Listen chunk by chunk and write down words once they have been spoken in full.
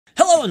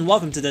Hello and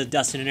welcome to the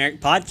Dustin and Eric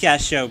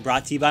podcast show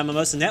brought to you by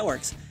Mimosa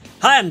Networks.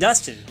 Hi, I'm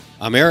Dustin.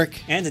 I'm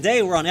Eric. And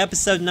today we're on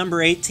episode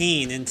number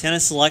 18, Antenna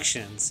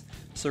Selections.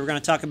 So we're going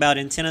to talk about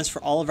antennas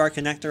for all of our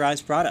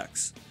connectorized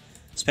products.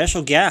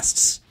 Special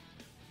guests,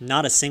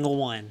 not a single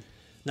one.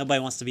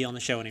 Nobody wants to be on the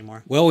show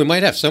anymore. Well, we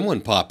might have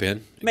someone pop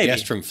in. Maybe. A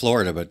guest from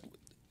Florida, but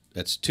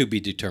that's to be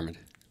determined.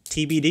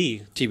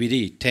 TBD.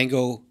 TBD.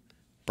 Tango,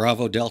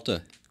 Bravo,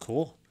 Delta.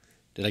 Cool.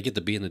 Did I get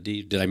the B and the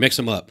D? Did I mix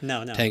them up?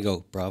 No.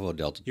 Tango, Bravo,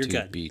 Delta. You're to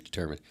good. Be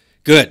determined.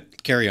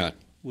 Good. Carry on.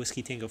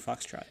 Whiskey Tango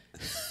Foxtrot.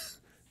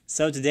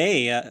 So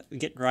today,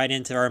 getting right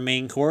into our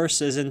main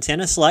course is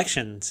antenna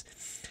selections.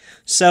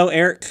 So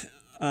Eric,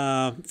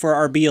 for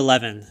our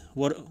B11,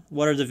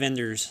 what are the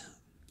vendors?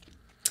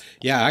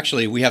 Yeah,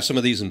 actually, we have some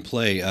of these in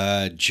play.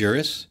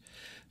 Jirous,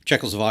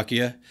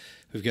 Czechoslovakia.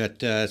 We've got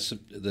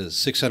the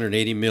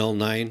 680 mil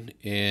 9,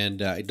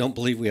 and I don't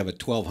believe we have a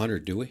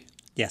 1200, do we?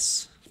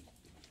 Yes.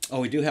 Oh,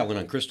 we do have one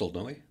on Crystal,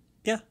 don't we?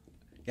 Yeah.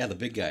 Yeah, the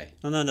big guy.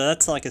 No,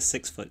 that's like a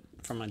 6 foot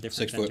from a different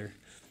 6 foot. vendor.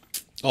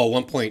 Oh,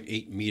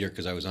 1.8 meter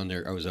because I was on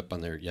there. I was up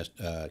on there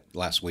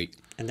last week.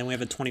 And then we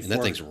have a 24. And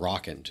that thing's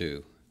rocking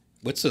too.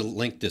 What's the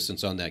link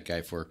distance on that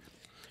guy for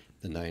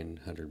the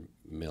 900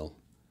 mil?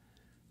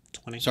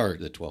 20. Sorry,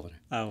 the 1200.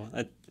 Oh,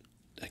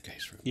 That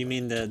guy's from. you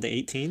mean the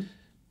 18?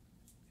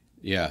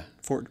 Yeah.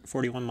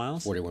 41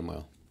 miles? 41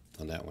 mile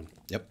on that one.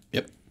 Yep.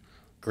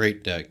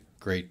 Great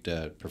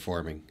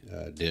performing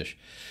dish.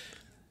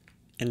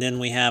 And then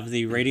we have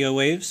the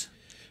Radiowaves.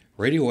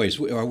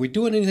 Radiowaves. Are we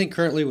doing anything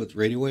currently with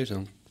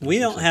Radiowaves? We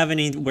don't have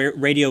any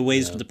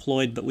Radiowaves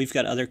deployed, but we've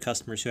got other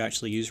customers who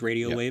actually use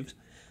Radiowaves.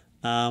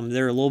 Yep.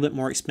 They're a little bit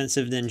more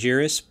expensive than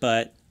Jirous,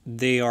 but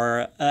they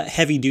are a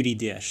heavy-duty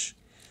dish.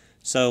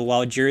 So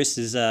while Jirous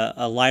is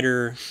a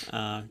lighter,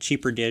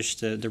 cheaper dish,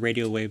 the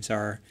Radiowaves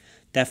are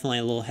definitely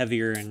a little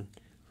heavier and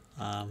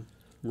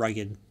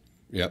rugged.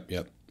 Yep.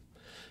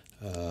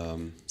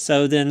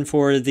 So then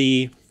for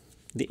the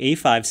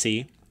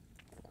A5c,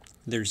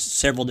 there's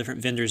several different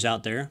vendors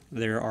out there.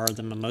 There are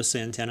the Mimosa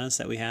antennas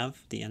that we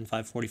have, the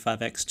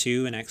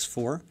N5-45X2 and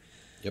X4.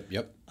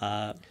 Yep.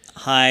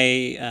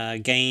 High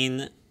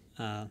gain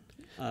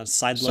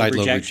side lobe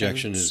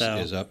rejection is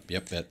up.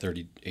 Yep, at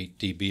 38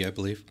 dB, I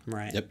believe.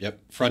 Right.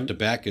 Yep. Front to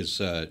back is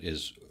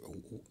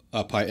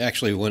up high.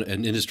 Actually,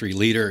 an industry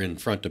leader in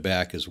front to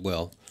back as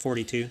well.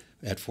 42.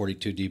 At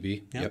 42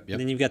 dB. Yep.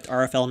 And then you've got the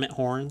RF element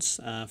horns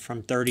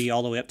from 30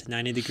 all the way up to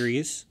 90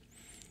 degrees.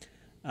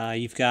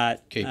 You've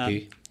got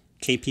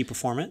KP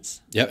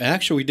Performance. Yeah,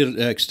 actually, we did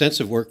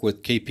extensive work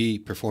with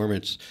KP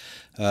Performance,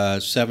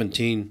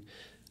 17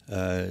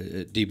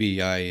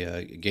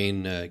 dBi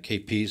gain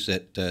KPs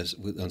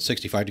on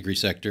 65-degree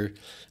sector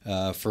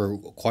for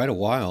quite a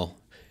while,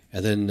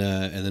 and then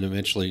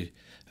eventually,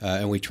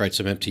 and we tried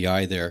some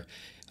MTI there.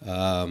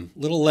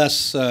 Little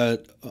less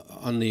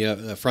on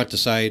the front to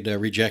side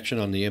rejection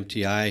on the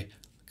MTI,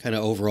 kind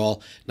of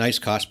overall nice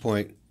cost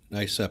point,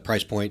 nice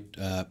price point.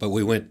 But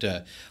we went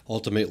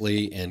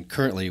ultimately and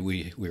currently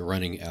we're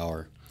running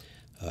our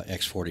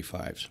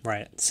X45s.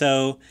 Right.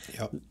 So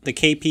the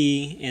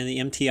KP and the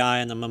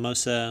MTI and the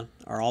Mimosa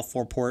are all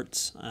 4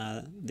 ports.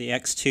 The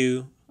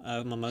X2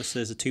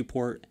 Mimosa is a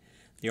 2-port.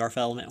 The RF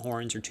element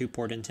horns are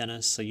 2-port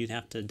antennas, so you'd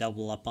have to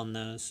double up on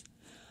those.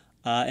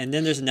 And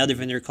then there's another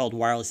vendor called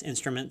Wireless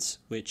Instruments,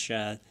 which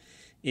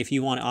if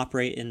you want to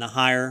operate in the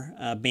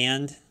higher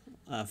band,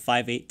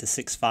 5.8 to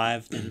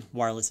 6.5, then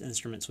Wireless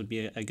Instruments would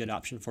be a good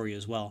option for you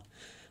as well.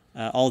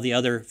 All the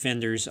other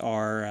vendors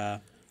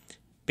are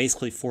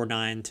basically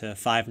 4.9 to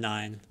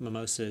 5.9.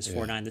 Mimosa is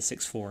 4.9 to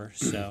 6.4.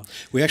 So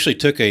we actually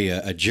took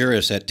a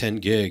Jirous at 10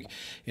 gig,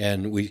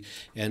 and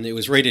it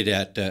was rated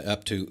at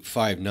up to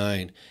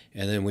 5.9.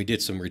 And then we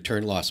did some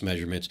return loss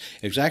measurements.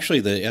 It was actually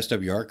the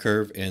SWR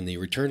curve, and the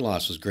return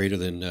loss was greater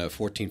than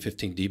 14,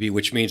 15 dB,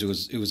 which means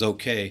it was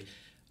okay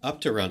up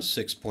to around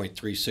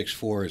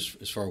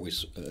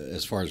 6.364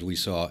 as far as we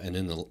saw, and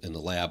in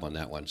the lab on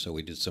that one. So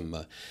we did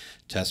some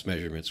test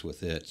measurements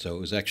with it. So it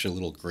was actually a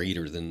little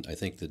greater than I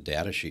think the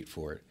data sheet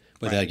for it.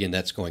 But right. Again,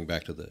 that's going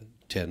back to the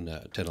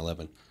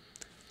 1011.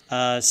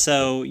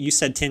 So you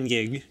said 10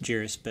 gig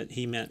Jirous, but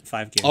he meant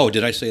 5 gig. Oh,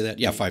 did I say that?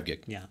 Yeah, 5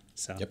 gig. Yeah.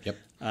 So Yep.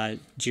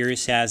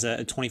 Jirous has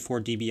a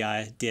 24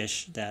 dBi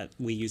dish that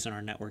we use on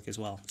our network as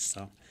well.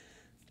 So,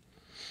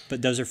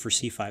 but those are for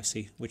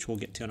C5c, which we'll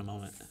get to in a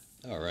moment.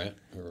 All right.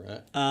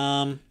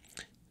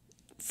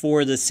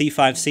 For the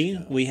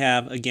C5c, we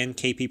have, again,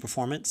 KP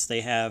Performance.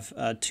 They have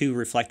 2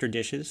 reflector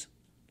dishes,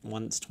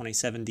 one that's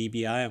 27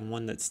 dBi and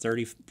one that's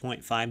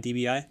 30.5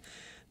 dBi.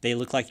 They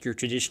look like your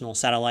traditional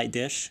satellite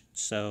dish,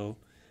 so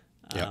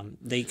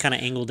they kind of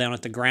angle down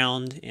at the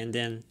ground and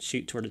then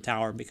shoot toward the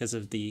tower because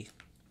of the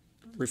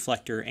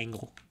reflector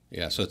angle.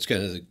 Yeah, so it's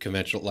kind of the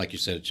conventional, like you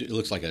said. It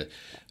looks like a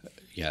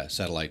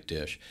satellite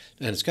dish,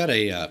 and it's got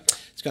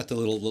the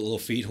little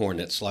feed horn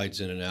that slides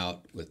in and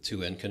out with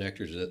 2 end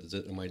connectors.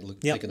 Am I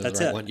thinking of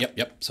the right one?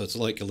 Yep. So it's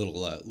like a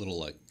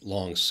little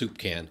long soup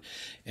can,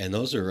 and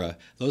those are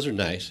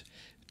nice.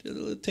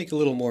 It'll take a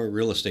little more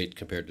real estate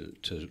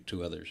compared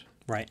to others.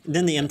 Right.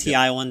 Then the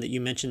MTI one that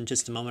you mentioned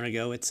just a moment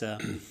ago, it's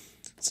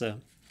It's a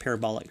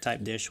parabolic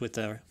type dish with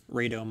a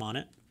radome on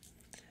it.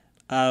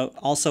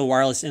 Also,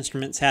 Wireless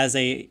Instruments has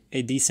a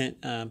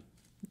decent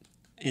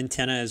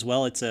antenna as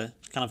well. It's a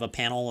kind of a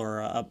panel or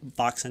a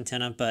box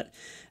antenna, but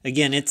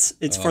again, it's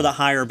for the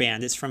higher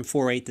band. It's from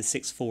 4.8 to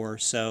 6.4,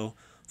 so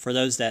for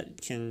those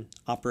that can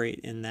operate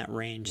in that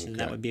range, then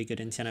that would be a good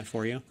antenna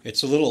for you.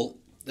 It's a little.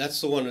 That's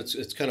the one.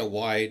 It's kind of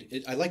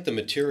wide. I like the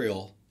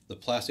material, the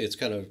plastic. It's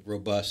kind of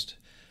robust.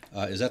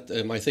 Is that?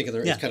 Am I thinking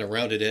there? Yeah. It's kind of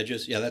rounded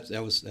edges. Yeah,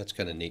 that's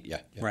kind of neat. Yeah,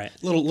 yeah. Right.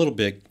 Little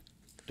big,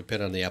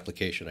 depending on the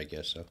application, I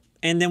guess. So.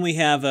 And then we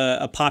have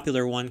a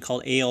popular one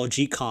called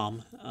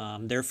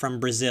ALGcom. They're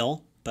from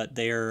Brazil, but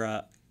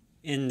they're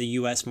in the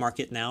U.S.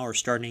 market now, or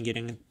starting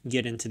to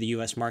get into the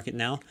U.S. market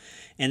now.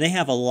 And they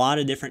have a lot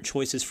of different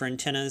choices for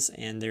antennas,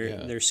 and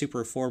they're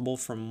super affordable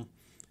from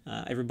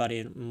everybody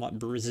in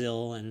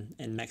Brazil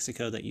and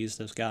Mexico that use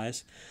those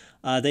guys.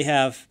 They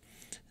have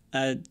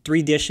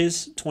 3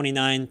 dishes,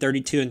 29,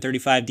 32, and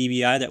 35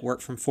 dBi that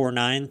work from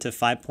 4.9 to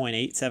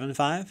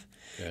 5.875.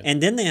 Okay.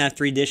 And then they have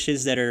 3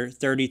 dishes that are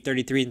 30,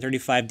 33, and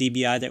 35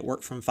 dBi that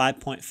work from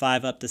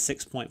 5.5 up to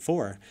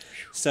 6.4.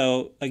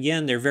 So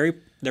again,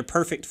 they're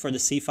perfect for the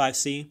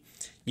C5c.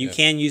 You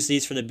can use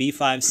these for the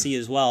B5c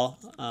as well,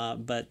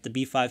 but the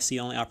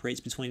B5c only operates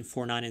between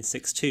 4.9 and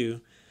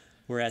 6.2,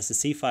 whereas the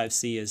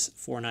C5c is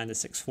 4.9 to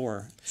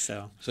 6.4.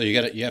 So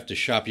you have to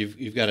shop.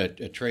 You've got a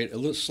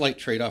little slight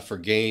trade off for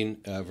gain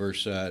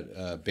versus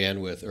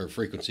bandwidth or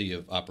frequency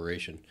of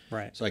operation.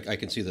 Right. So I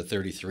can see the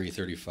 33,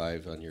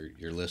 35 on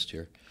your list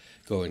here,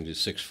 going to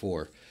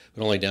 6.4,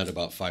 but only down to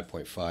about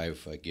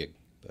 5.5 gig.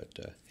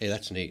 But hey,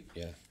 that's neat.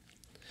 Yeah.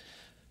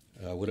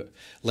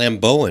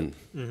 Lamboan.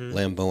 Mm-hmm.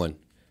 Lamboan.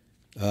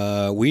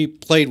 We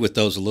played with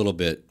those a little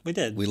bit. We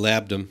did. We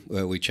labbed them.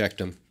 We checked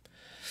them.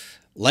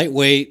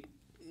 Lightweight.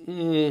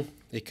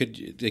 They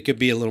could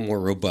be a little more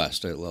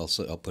robust. I'll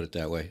put it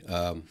that way.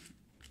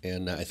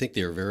 And I think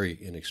they're very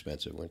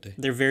inexpensive, weren't they?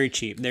 They're very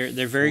cheap.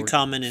 They're very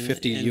common in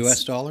 $50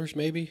 US dollars,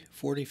 maybe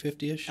 40,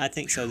 50-ish. I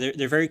think so.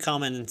 They're very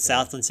common in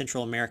South and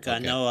Central America. Okay. I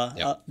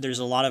know there's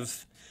a lot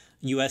of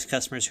U.S.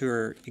 customers who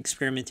are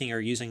experimenting or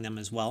using them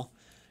as well,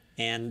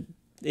 and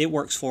it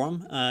works for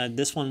them.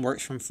 This one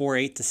works from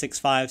 4.8 to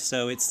 6.5,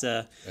 so it's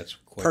the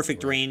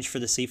perfect range for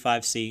the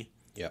C5c.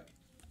 Yep.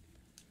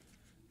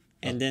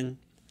 And then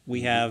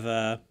we have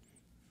a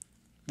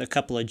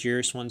couple of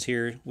Jirous ones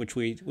here, which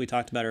we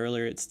talked about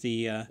earlier. It's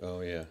the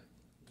the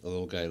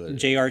little guy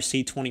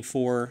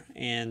JRC24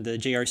 and the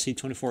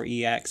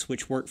JRC24EX,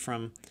 which work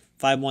from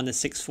 5.1 to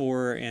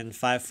 6.4 and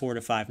 5.4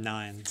 to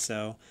 5.9.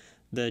 So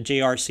the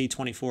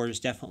JRC24 is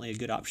definitely a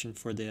good option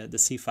for the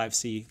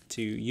C5c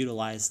to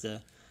utilize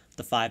the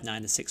 5.9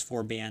 to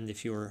 6.4 band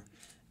if you're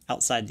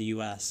outside the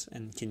U.S.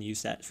 and can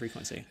use that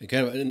frequency.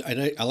 And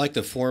I like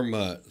the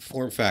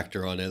form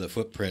factor on there, the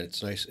footprint.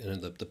 It's nice, and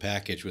the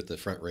package with the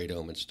front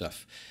radome and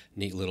stuff.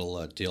 Neat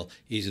little deal.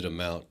 Easy to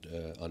mount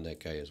on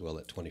that guy as well,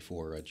 that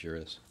 24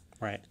 Jirous.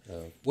 Right.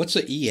 What's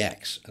the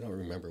EX? I don't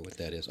remember what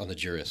that is on the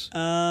Jirous.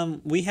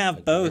 We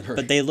have both,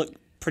 but they look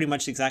pretty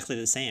much exactly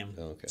the same.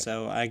 Okay.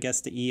 So I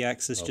guess the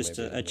EX is just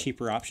a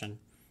cheaper option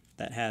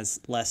that has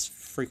less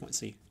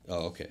frequency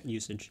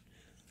usage.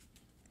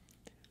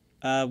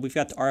 We've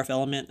got the RF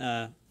Element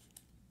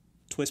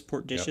twist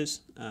port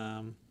dishes,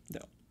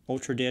 the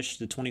Ultra dish,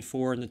 the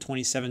 24 and the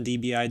 27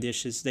 dBi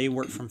dishes. They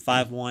work from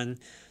 5.1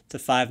 to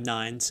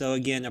 5.9. So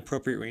again,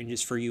 appropriate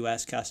ranges for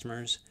U.S.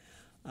 customers.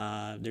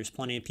 There's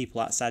plenty of people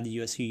outside the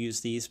U.S. who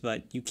use these,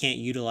 but you can't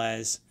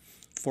utilize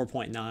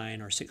 4.9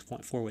 or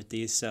 6.4 with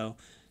these. So,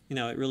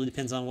 it really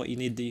depends on what you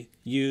need to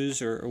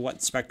use or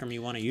what spectrum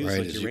you want to use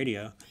with your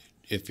radio.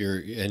 If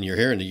you're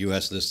here in the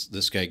U.S.,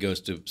 this guy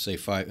goes to say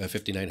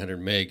 5,900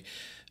 meg.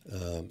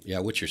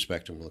 What's your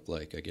spectrum look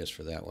like? I guess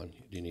for that one,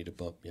 do you need to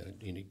bump? Do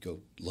you need to go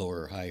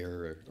lower or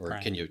higher, or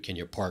right. Can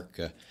you park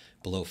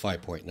below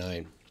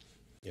 5.9?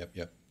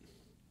 Yep.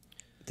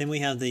 Then we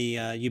have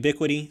the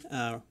Ubiquity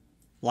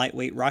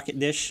lightweight rocket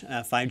dish,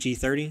 5G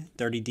 30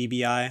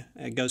 dBi.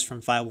 It goes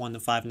from 5.1 to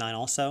 5.9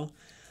 also.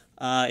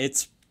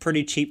 It's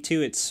pretty cheap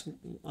too. It's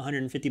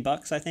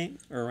 $150, I think,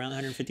 or around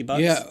 $150.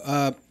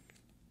 Yeah.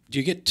 Do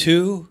you get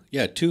 2?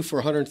 Yeah, 2 for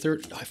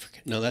 130. No, I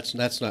forget. No,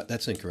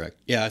 that's incorrect.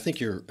 Yeah, I think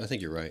you're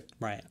right.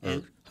 Right. Or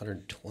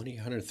 120,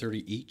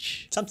 130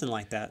 each. Something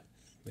like that.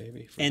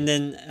 Maybe. And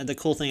then the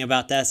cool thing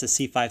about that is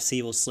the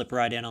C5c will slip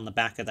right in on the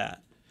back of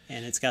that,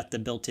 and it's got the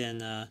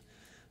built-in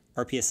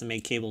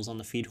RPSMA cables on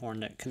the feed horn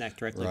that connect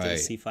directly to the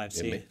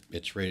C5c.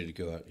 It's ready to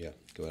go out. Yeah,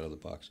 go out of the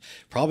box.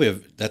 Probably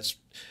that's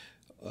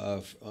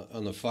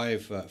on the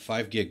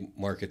 5 gig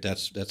market.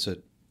 That's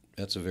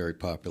a very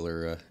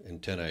popular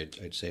antenna,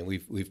 I'd say. And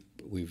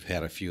we've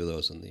had a few of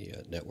those in the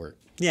network.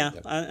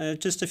 Yeah,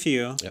 just a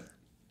few. Yep.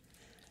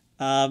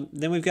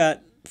 Then we've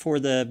got for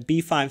the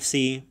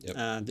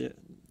B5c,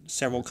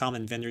 several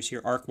common vendors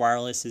here. Arc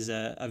Wireless is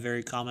a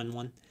very common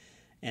one,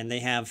 and they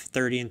have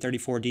 30 and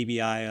 34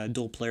 dBi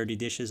dual polarity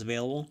dishes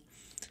available.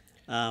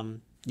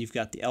 You've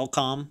got the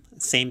Lcom,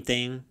 same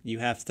thing. You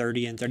have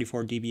 30 and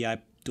 34 dBi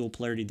dual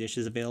polarity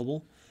dishes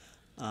available.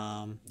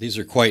 These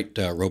are quite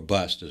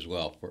robust as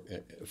well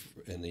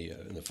in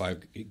the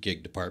 5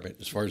 gig department.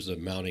 As far as the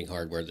mounting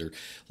hardware, they're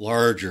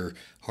larger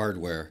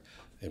hardware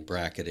and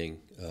bracketing,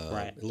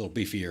 Right. a little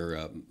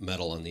beefier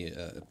metal on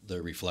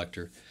the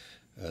reflector,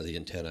 the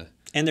antenna.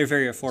 And they're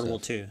very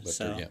affordable too.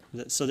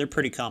 So they're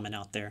pretty common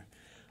out there.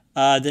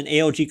 Then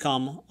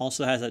ALG-Com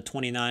also has a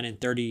 29 and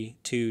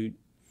 32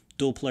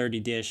 dual polarity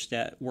dish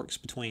that works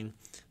between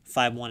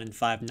 5.1 and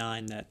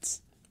 5.9.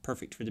 That's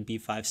perfect for the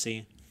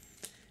B5c.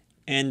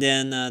 And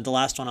then the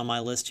last one on my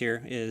list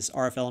here is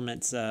RF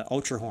Element's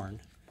Ultra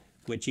Horn,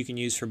 which you can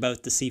use for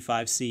both the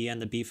C5c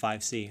and the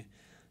B5c.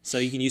 So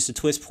you can use the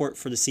twist port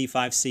for the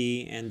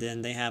C5c, and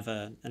then they have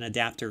an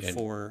adapter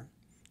for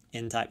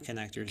N-type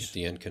connectors. Get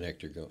the N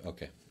connector go.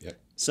 Okay. Yep.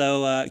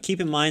 So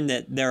keep in mind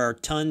that there are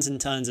tons and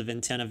tons of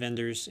antenna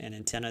vendors and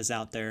antennas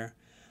out there.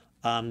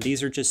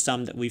 These are just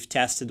some that we've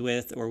tested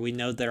with or we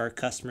know that our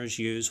customers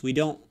use. We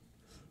don't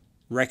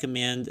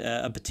recommend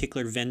a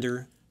particular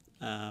vendor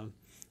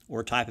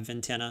or type of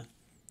antenna,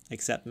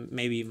 except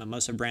maybe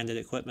Mimosa branded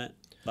equipment.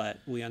 But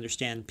we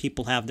understand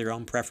people have their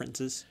own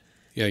preferences.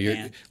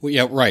 Yeah,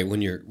 right.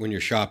 When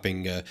you're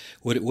shopping,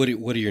 what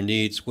are your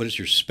needs? What does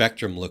your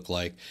spectrum look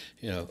like?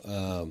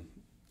 And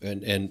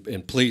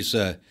please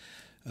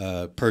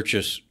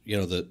purchase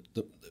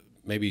the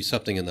maybe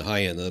something in the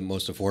high end, the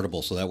most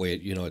affordable, so that way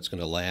it's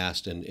going to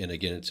last, and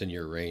again it's in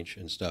your range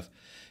and stuff.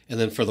 And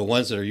then for the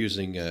ones that are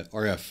using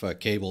RF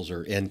cables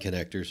or N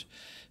connectors,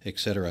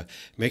 etc.,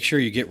 make sure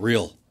you get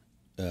real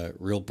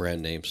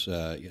brand names.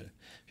 If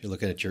you're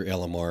looking at your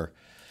LMR,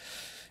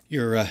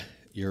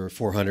 your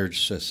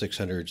 400s,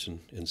 600s,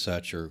 and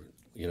such, or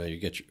you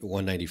get your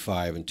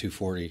 195 and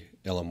 240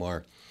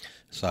 LMR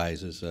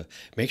sizes.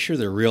 Make sure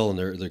they're real and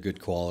they're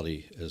good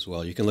quality as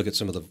well. You can look at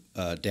some of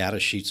the data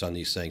sheets on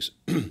these things,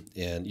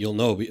 and you'll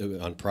know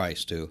on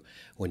price too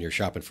when you're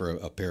shopping for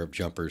a pair of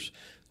jumpers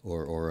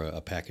or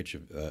a package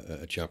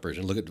of jumpers,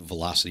 and look at the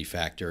velocity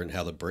factor and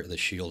how the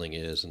shielding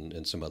is,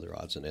 and some other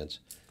odds and ends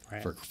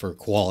for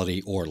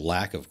quality or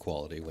lack of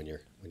quality when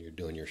you're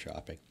doing your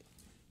shopping.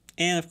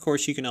 And of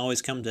course, you can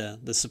always come to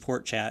the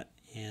support chat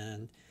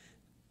and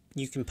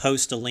you can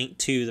post a link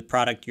to the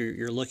product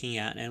you're looking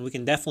at, and we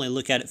can definitely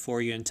look at it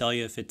for you and tell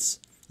you if it's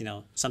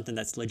something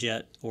that's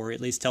legit, or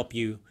at least help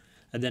you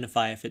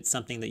identify if it's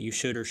something that you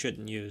should or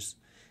shouldn't use.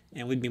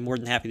 And we'd be more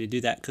than happy to do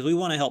that because we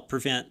want to help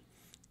prevent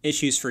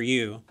issues for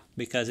you.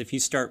 Because if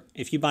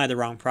you buy the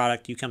wrong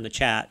product, you come to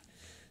chat,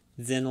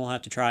 then we'll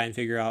have to try and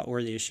figure out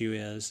where the issue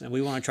is, and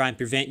we want to try and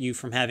prevent you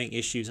from having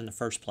issues in the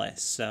first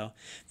place. So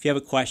if you have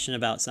a question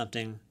about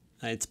something,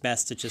 it's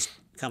best to just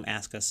come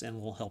ask us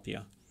and we'll help you.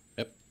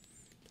 Yep.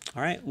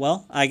 All right.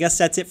 Well, I guess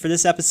that's it for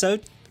this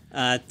episode.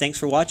 Thanks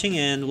for watching,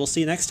 and we'll see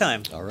you next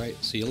time. All right.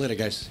 See you later,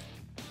 guys.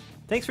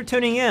 Thanks for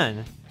tuning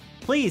in.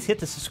 Please hit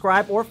the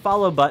subscribe or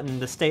follow button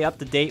to stay up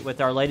to date with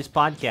our latest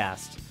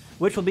podcast,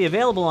 which will be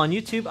available on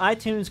YouTube,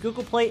 iTunes,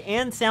 Google Play,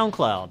 and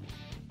SoundCloud.